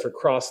 Stands for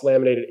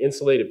cross-laminated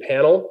insulated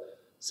panel.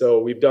 So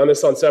we've done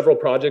this on several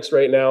projects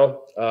right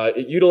now.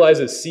 It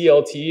utilizes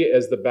CLT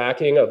as the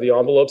backing of the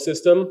envelope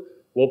system.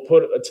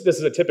 This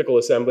is a typical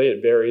assembly,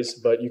 it varies,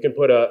 but you can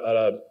put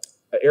a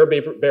air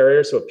vapor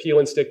barrier, so a peel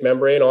and stick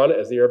membrane on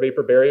as the air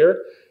vapor barrier,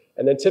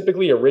 and then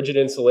typically a rigid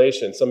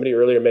insulation. Somebody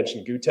earlier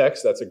mentioned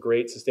Gutex, that's a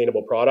great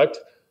sustainable product.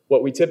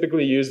 What we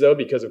typically use though,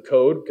 because of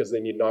code, because they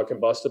need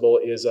non-combustible,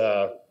 is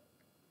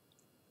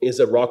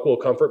a rock wool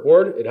comfort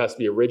board. It has to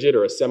be a rigid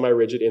or a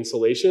semi-rigid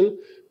insulation.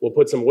 We'll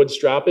put some wood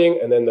strapping,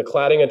 and then the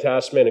cladding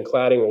attachment and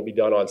cladding will be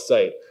done on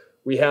site.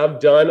 We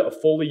have done a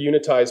fully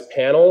unitized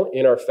panel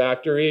in our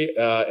factory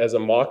as a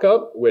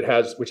mock-up, which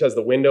has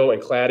the window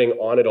and cladding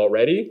on it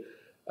already.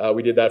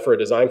 We did that for a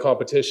design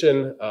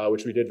competition,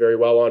 which we did very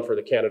well on for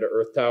the Canada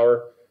Earth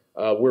Tower.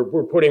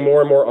 We're putting more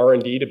and more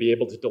R&D to be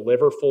able to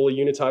deliver fully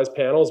unitized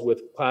panels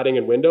with cladding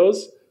and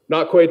windows.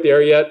 Not quite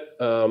there yet.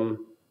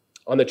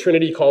 On the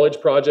Trinity College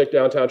project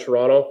downtown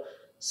Toronto.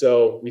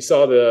 So we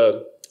saw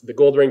the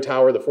Gold Ring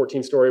Tower, the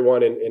 14-story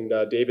one in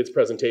David's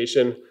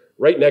presentation.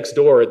 Right next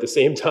door at the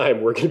same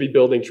time, we're going to be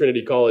building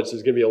Trinity College.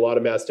 There's going to be a lot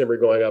of mass timber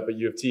going up at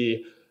U of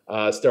T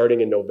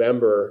starting in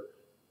November.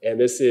 And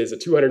this is a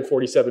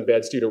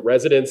 247-bed student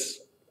residence.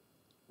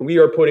 We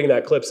are putting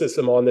that clip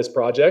system on this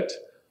project.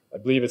 I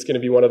believe it's going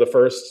to be one of the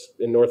first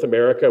in North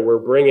America. We're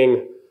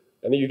bringing,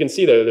 and you can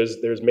see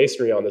there's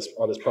masonry on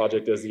this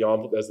project as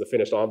the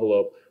finished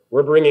envelope.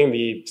 We're bringing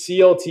the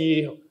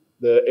CLT,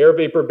 the air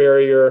vapor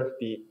barrier,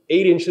 the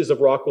 8 inches of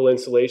rock wool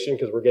insulation,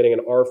 because we're getting an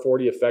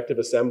R40 effective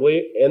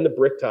assembly, and the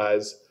brick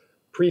ties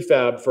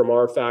prefab from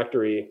our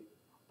factory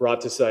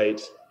brought to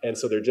site. And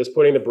so they're just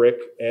putting the brick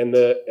and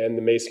the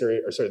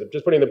masonry, or sorry, they're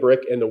just putting the brick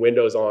and the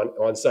windows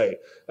on site.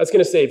 That's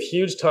going to save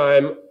huge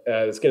time.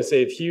 It's going to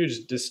save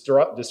huge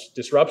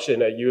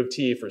disruption at U of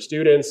T for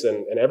students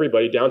and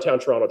everybody, downtown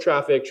Toronto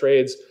traffic,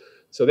 trades.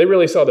 So they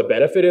really saw the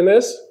benefit in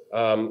this.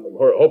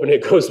 We're hoping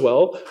it goes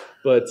well,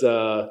 but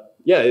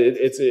yeah,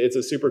 it's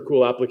a super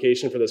cool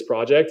application for this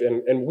project,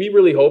 and we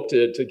really hope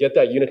to get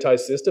that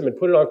unitized system and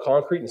put it on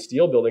concrete and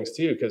steel buildings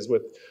too, because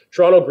with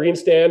Toronto Green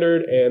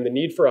Standard and the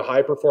need for a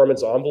high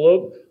performance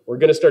envelope, we're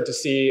going to start to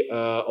see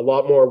a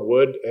lot more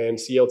wood and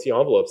CLT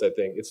envelopes. I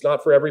think it's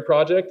not for every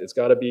project; it's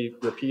got to be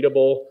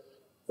repeatable,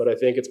 but I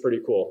think it's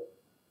pretty cool.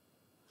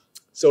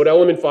 So at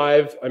Element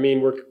 5, I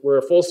mean, we're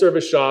a full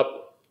service shop.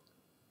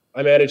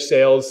 I manage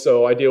sales,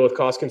 so I deal with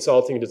cost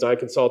consulting and design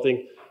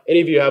consulting.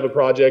 Any of you have a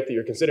project that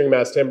you're considering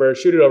mass timber,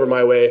 shoot it over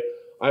my way.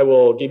 I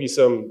will give you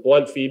some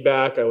blunt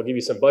feedback. I will give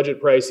you some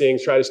budget pricing,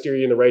 try to steer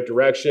you in the right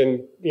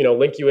direction,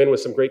 link you in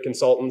with some great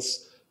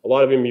consultants. A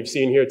lot of them you've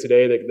seen here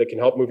today that can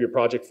help move your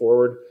project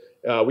forward.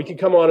 We can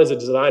come on as a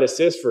design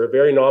assist for a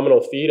very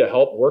nominal fee to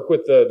help work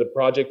with the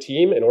project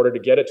team in order to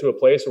get it to a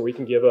place where we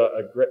can give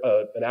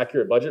an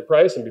accurate budget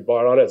price and be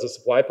brought on as a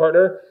supply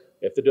partner.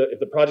 If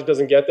the project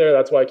doesn't get there,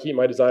 that's why I keep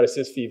my design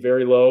assist fee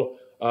very low.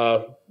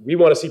 we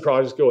want to see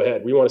projects go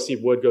ahead. We want to see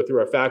wood go through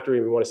our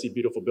factory. We want to see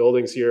beautiful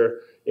buildings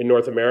here in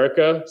North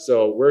America.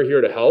 So we're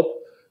here to help.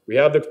 We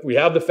have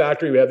the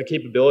factory. We have the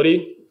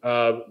capability.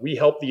 We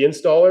help the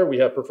installer. We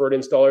have preferred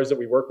installers that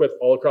we work with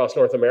all across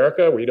North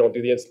America. We don't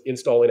do the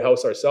install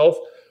in-house ourselves.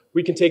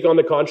 We can take on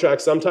the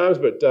contract sometimes,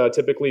 but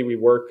typically we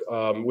work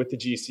with the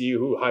GC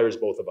who hires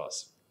both of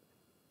us.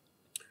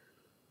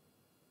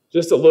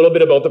 Just a little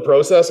bit about the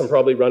process. I'm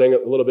probably running a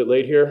little bit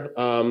late here.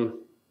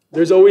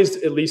 There's always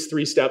at least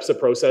 3 steps of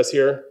process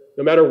here.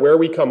 No matter where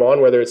we come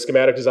on, whether it's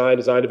schematic design,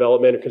 design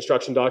development, or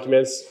construction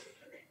documents,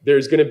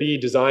 there's going to be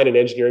design and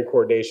engineering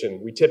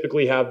coordination. We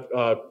typically have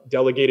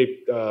delegated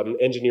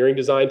engineering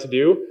design to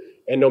do.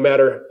 And no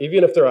matter,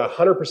 even if they're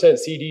 100%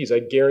 CDs, I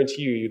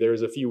guarantee you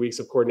there's a few weeks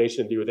of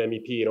coordination to do with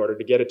MEP in order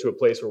to get it to a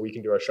place where we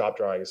can do our shop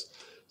drawings.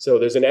 So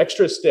there's an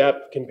extra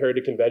step compared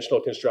to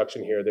conventional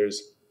construction here.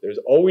 There's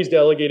always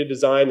delegated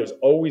design. There's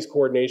always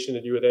coordination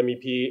to do with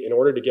MEP in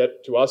order to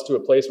get to us to a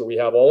place where we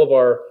have all of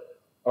our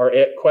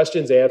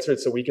questions answered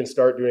so we can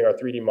start doing our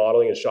 3D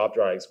modeling and shop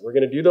drawings. We're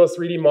going to do those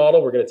 3D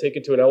model. We're going to take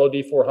it to an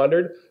LOD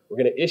 400. We're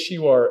going to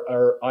issue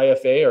our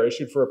IFA, our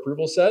issued for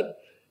approval set.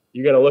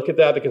 You're going to look at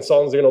that. The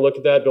consultants are going to look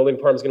at that. Building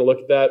department's going to look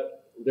at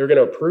that. They're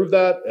going to approve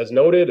that as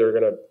noted. They're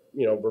going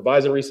to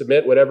revise and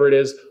resubmit, whatever it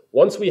is.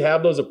 Once we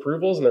have those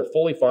approvals and they're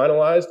fully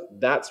finalized,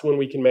 that's when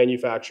we can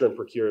manufacture and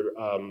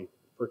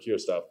procure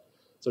stuff.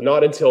 So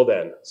not until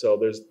then. So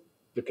there's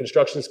the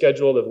construction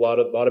schedule. There's a lot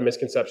of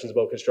misconceptions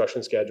about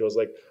construction schedules.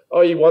 Like,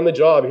 oh, you won the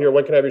job here.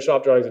 When can I have your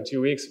shop drawings in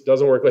 2 weeks? It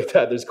doesn't work like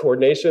that. There's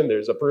coordination.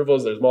 There's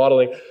approvals. There's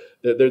modeling.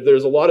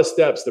 There's a lot of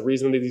steps. The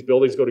reason that these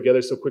buildings go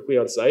together so quickly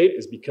on site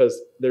is because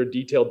they're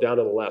detailed down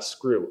to the last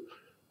screw.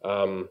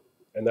 And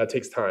that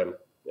takes time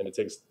and it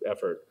takes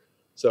effort.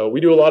 So we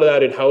do a lot of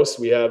that in-house.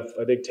 We have,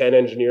 I think, 10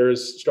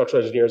 engineers,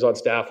 structural engineers on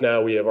staff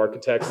now. We have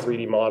architects,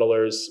 3D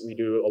modelers. We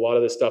do a lot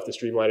of this stuff to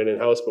streamline it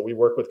in-house, but we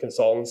work with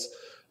consultants.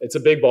 It's a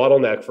big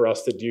bottleneck for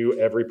us to do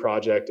every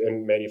project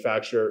and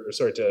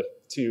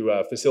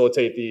to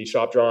facilitate the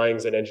shop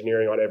drawings and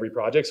engineering on every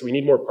project. So we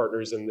need more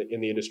partners in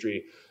the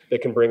industry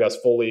that can bring us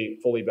fully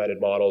vetted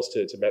models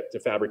to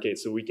fabricate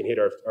so we can hit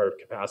our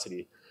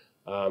capacity.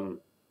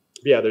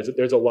 Yeah,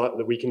 there's a lot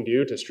that we can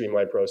do to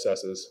streamline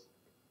processes.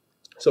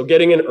 So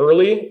getting in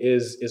early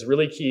is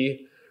really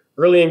key.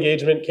 Early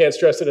engagement, can't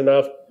stress it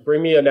enough.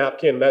 Bring me a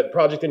napkin. That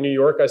project in New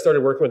York, I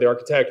started working with the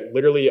architect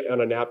literally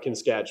on a napkin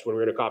sketch when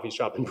we were in a coffee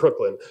shop in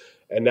Brooklyn.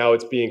 And now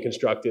it's being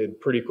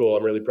constructed. Pretty cool.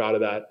 I'm really proud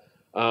of that.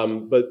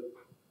 But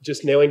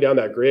just nailing down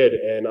that grid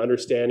and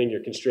understanding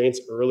your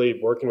constraints early,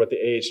 working with the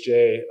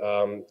AHJ,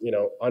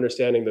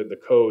 understanding the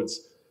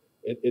codes.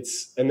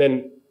 And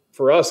then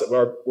for us,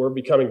 we're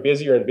becoming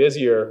busier and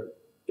busier.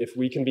 If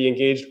we can be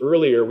engaged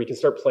earlier, we can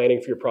start planning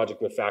for your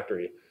project in the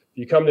factory. If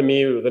you come to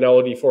me with an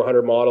LOD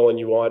 400 model and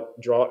you want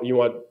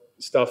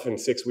stuff in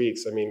 6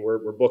 weeks, I mean,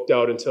 we're booked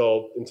out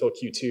until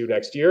Q2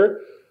 next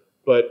year,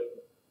 but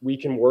we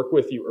can work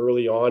with you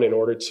early on in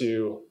order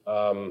to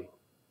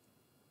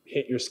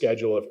hit your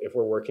schedule if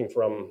we're working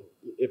from,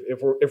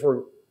 if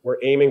we're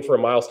aiming for a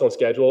milestone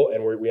schedule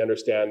and we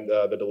understand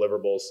the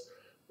deliverables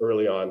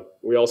early on.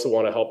 We also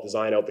want to help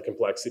design out the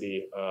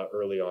complexity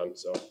early on.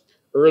 So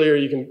earlier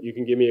you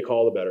can give me a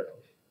call, the better.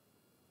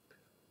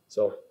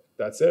 So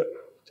that's it.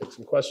 Take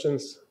some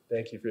questions.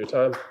 Thank you for your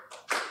time.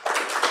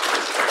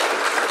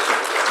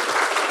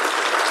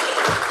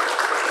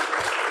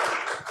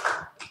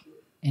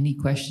 Any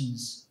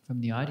questions from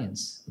the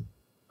audience?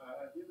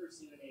 Have you ever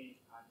seen any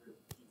accurate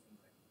using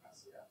like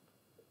ICF?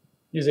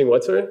 Using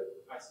what, sorry?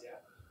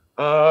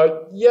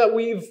 ICF. Yeah,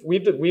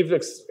 we've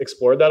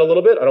explored that a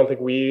little bit. I don't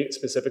think we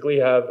specifically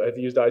have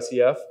used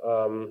ICF.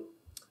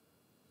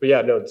 But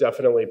yeah, no,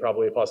 definitely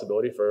probably a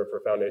possibility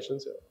for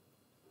foundations. Yeah.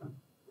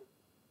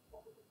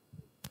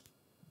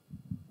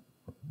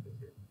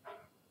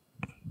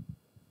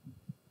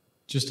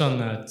 Just on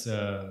that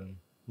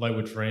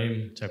lightwood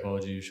frame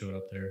typology you showed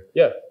up there.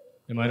 Yeah.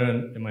 Am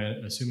I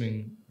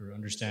assuming or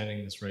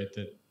understanding this right,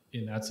 that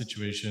in that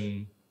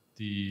situation,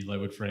 the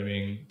lightwood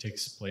framing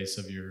takes place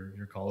of your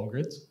column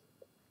grids?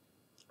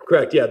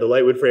 Correct. Yeah, the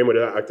lightwood frame would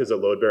act as a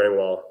load-bearing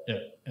wall. Yeah.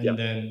 And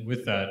then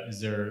with that,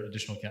 is there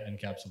additional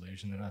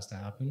encapsulation that has to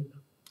happen?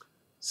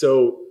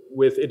 So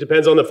it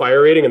depends on the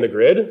fire rating and the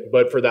grid,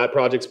 but for that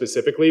project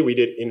specifically, we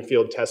did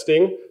in-field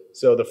testing.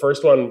 So the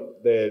first one,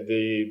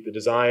 the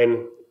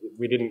design,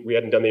 we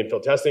hadn't done the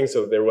in-field testing,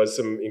 so there was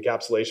some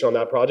encapsulation on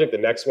that project. The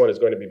next one is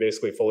going to be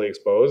basically fully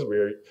exposed.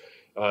 We're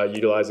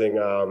utilizing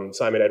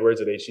Simon Edwards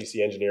at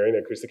HCC Engineering,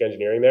 acoustic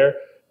engineering there.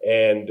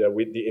 And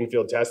with the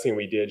in-field testing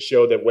we did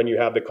show that when you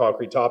have the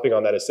concrete topping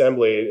on that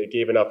assembly, it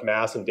gave enough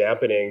mass and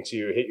dampening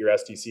to hit your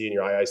STC and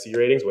your IIC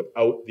ratings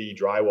without the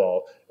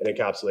drywall and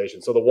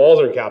encapsulation. So the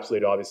walls are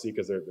encapsulated, obviously,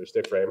 because they're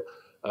stick frame.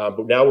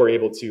 But now we're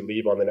able to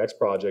leave on the next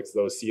projects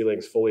those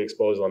ceilings fully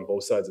exposed on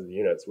both sides of the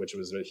units, which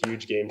was a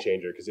huge game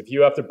changer. Because if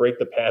you have to break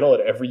the panel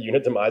at every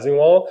unit demising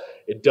wall,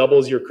 it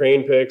doubles your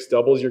crane picks,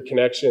 doubles your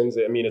connections.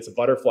 I mean, it's a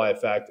butterfly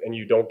effect, and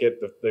you don't get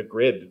the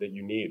grid that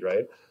you need,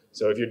 right?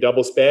 So if you're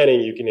double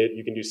spanning, you can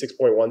do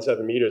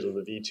 6.17 meters with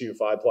a V2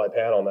 5-ply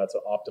panel, and that's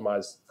an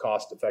optimized,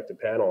 cost-effective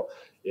panel.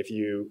 If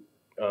you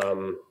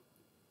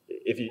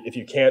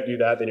can't do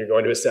that, then you're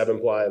going to a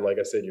 7-ply, and like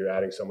I said, you're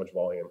adding so much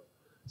volume.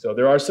 So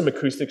there are some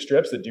acoustic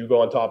strips that do go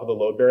on top of the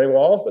load-bearing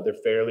wall, but they're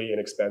fairly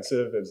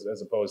inexpensive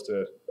as opposed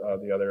to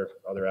the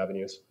other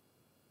avenues.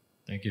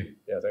 Thank you.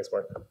 Yeah, thanks,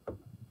 Mark.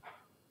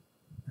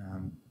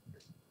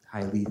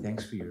 Hi, Lee.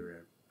 Thanks for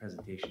your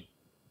presentation.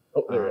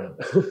 Oh, there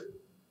we go.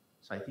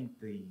 So I think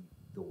the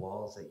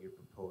walls that you're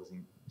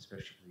proposing,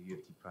 especially for the U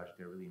of T project,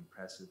 they're really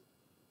impressive.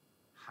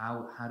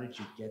 How did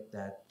you get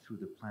that through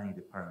the planning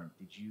department?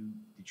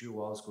 Did your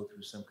walls go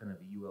through some kind of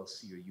a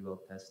ULC or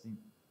UL testing?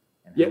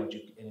 And how would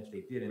you, and if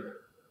they didn't,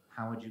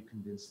 how would you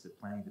convince the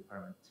planning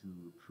department to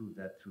approve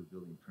that through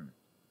building permit?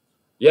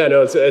 Yeah,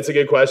 no, it's a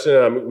good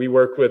question. We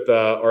work with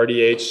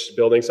RDH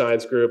Building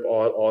Science Group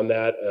on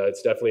that.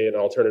 It's definitely an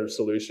alternative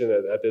solution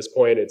at this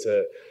point. It's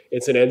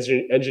an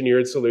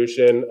engineered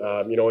solution,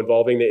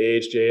 involving the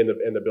AHJ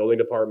and the building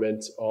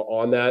department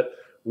on that.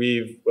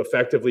 We've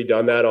effectively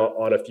done that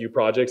on a few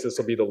projects. This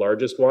will be the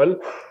largest one,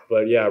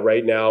 but yeah,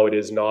 right now it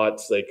is not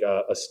like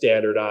a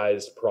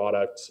standardized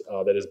product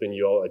that has been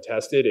UL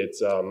tested.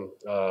 It's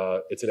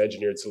an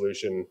engineered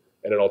solution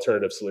and an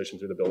alternative solution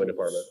through the building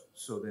department.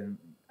 So then,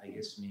 I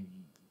guess maybe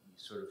you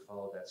sort of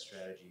follow that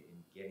strategy in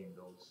getting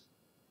those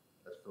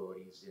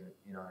authorities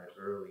in on it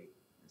early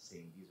and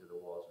saying these are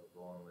the walls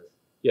we're going with.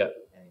 Yeah.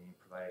 And you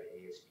provide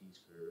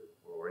ASPs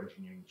or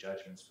engineering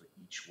judgments for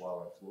each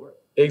wall and floor.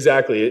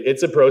 Exactly.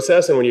 It's a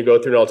process, and when you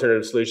go through an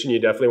alternative solution, you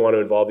definitely want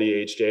to involve the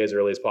AHJ as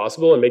early as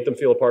possible and make them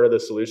feel a part of the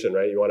solution,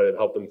 right? You want to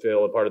help them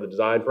feel a part of the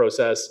design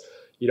process.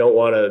 You don't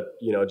want to,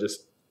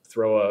 just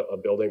throw a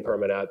building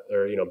permit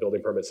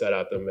building permit set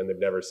at them and they've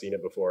never seen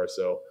it before.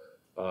 So,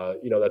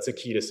 that's a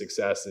key to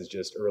success, is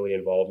just early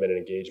involvement and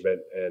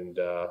engagement and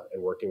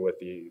working with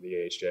the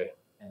AHJ.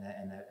 And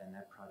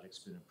that project's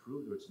been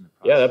approved, or it's in the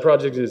process? Yeah, that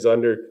project is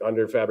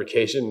under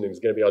fabrication and is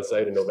going to be on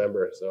site in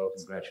November. So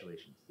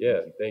congratulations. Yeah,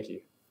 thank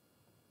you.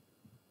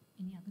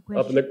 Any other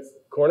questions? Up in the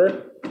corner.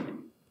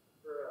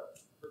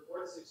 For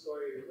 4 to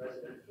 6-story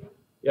residential,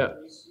 Yeah.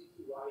 can you speak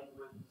to why you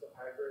went to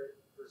hybrid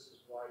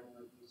versus why you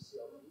went to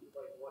CLT?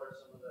 Like, what are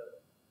some of the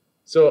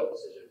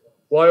decisions?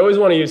 Well, I always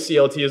want to use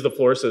CLT as the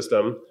floor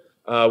system.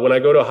 When I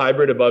go to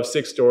hybrid above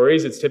 6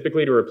 stories, it's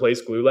typically to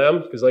replace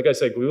glulam, because like I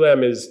said,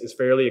 glulam is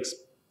fairly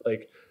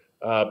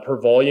per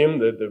volume.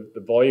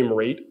 The volume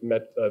rate,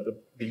 the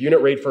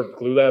unit rate for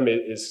glulam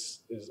is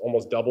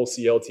almost double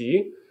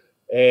CLT,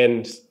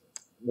 and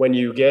when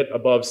you get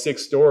above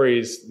 6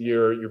 stories,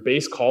 your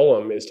base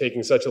column is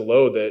taking such a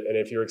load that, and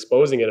if you're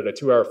exposing it at a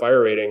 2-hour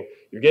fire rating,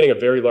 you're getting a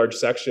very large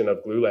section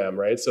of glulam,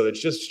 right? So it's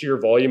just sheer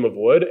volume of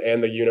wood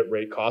and the unit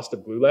rate cost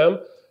of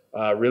glulam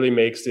really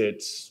makes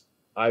it,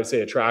 I would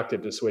say,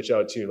 attractive to switch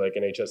out to like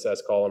an HSS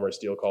column or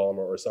steel column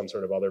or some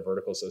sort of other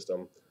vertical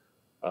system.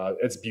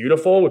 It's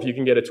beautiful if you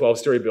can get a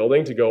 12-story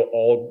building to go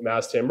all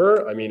mass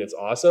timber. I mean, it's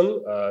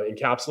awesome.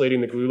 Encapsulating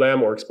the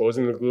glulam or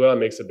exposing the glulam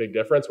makes a big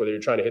difference, whether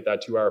you're trying to hit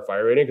that 2-hour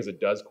fire rating, because it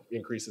does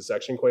increase the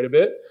section quite a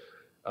bit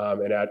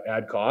and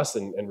add costs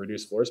and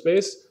reduce floor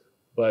space.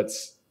 But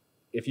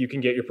if you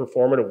can get your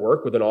performer to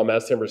work with an all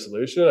mass timber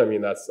solution, I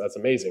mean, that's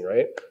amazing,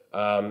 right?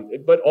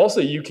 But also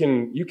you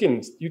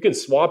can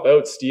swap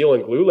out steel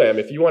and glulam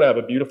if you want to have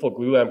a beautiful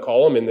glulam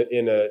column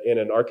in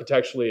an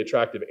architecturally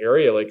attractive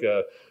area like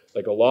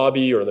a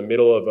lobby or in the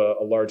middle of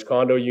a large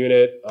condo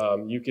unit.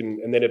 You can,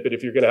 and then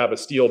if you're going to have a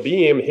steel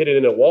beam hit it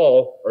in a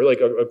wall, or like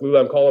a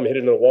glulam column hit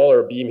it in a wall,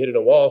 or a beam hit in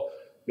a wall,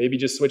 maybe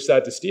just switch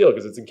that to steel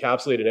because it's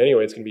encapsulated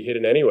anyway. It's going to be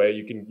hidden anyway.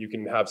 You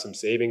can have some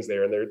savings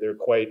there, and they're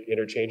quite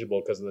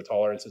interchangeable because the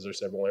tolerances are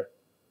similar.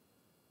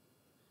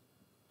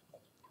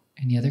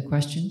 Any other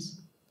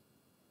questions?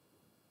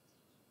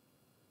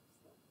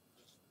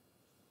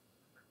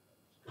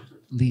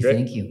 Lee, Great.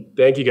 thank you.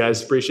 Thank you,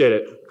 guys. Appreciate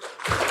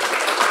it.